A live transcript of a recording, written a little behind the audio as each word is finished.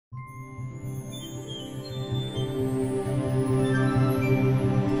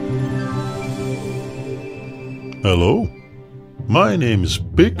Hello, my name is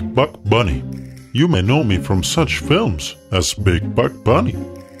Big Buck Bunny. You may know me from such films as Big Buck Bunny.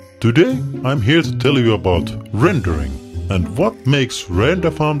 Today I'm here to tell you about rendering and what makes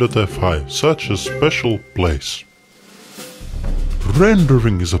Renderfarm.fi such a special place.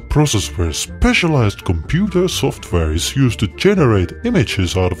 Rendering is a process where specialized computer software is used to generate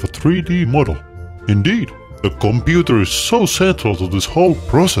images out of a 3D model. Indeed, a computer is so central to this whole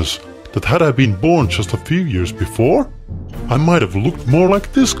process that had I been born just a few years before, I might have looked more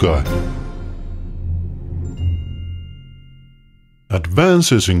like this guy.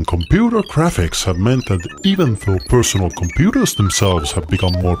 Advances in computer graphics have meant that even though personal computers themselves have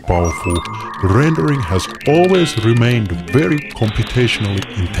become more powerful, rendering has always remained very computationally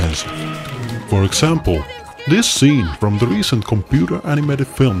intensive. For example, this scene from the recent computer animated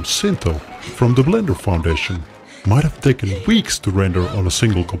film Syntho from the Blender Foundation might have taken weeks to render on a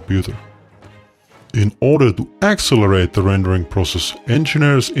single computer. In order to accelerate the rendering process,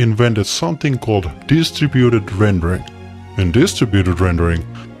 engineers invented something called distributed rendering. In distributed rendering,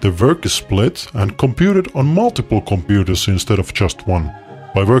 the work is split and computed on multiple computers instead of just one.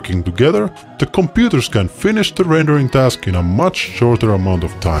 By working together, the computers can finish the rendering task in a much shorter amount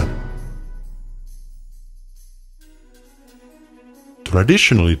of time.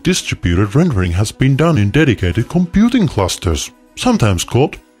 Traditionally, distributed rendering has been done in dedicated computing clusters, sometimes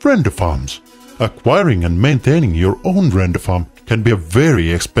called render farms. Acquiring and maintaining your own render farm can be a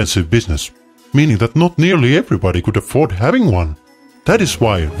very expensive business, meaning that not nearly everybody could afford having one. That is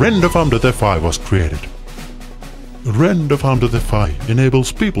why Renderfarm.fi was created. Renderfarm.fi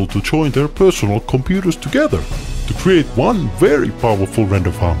enables people to join their personal computers together to create one very powerful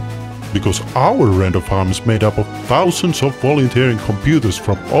render farm. Because our render farm is made up of thousands of volunteering computers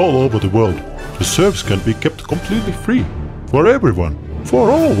from all over the world, the service can be kept completely free, for everyone,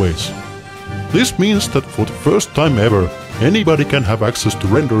 for always. This means that for the first time ever, anybody can have access to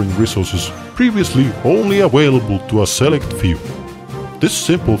rendering resources previously only available to a select few. This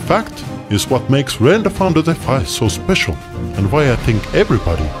simple fact is what makes Renderfarm.fi so special, and why I think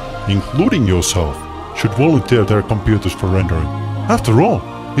everybody, including yourself, should volunteer their computers for rendering. After all,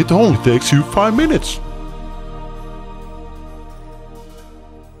 it only takes you 5 minutes.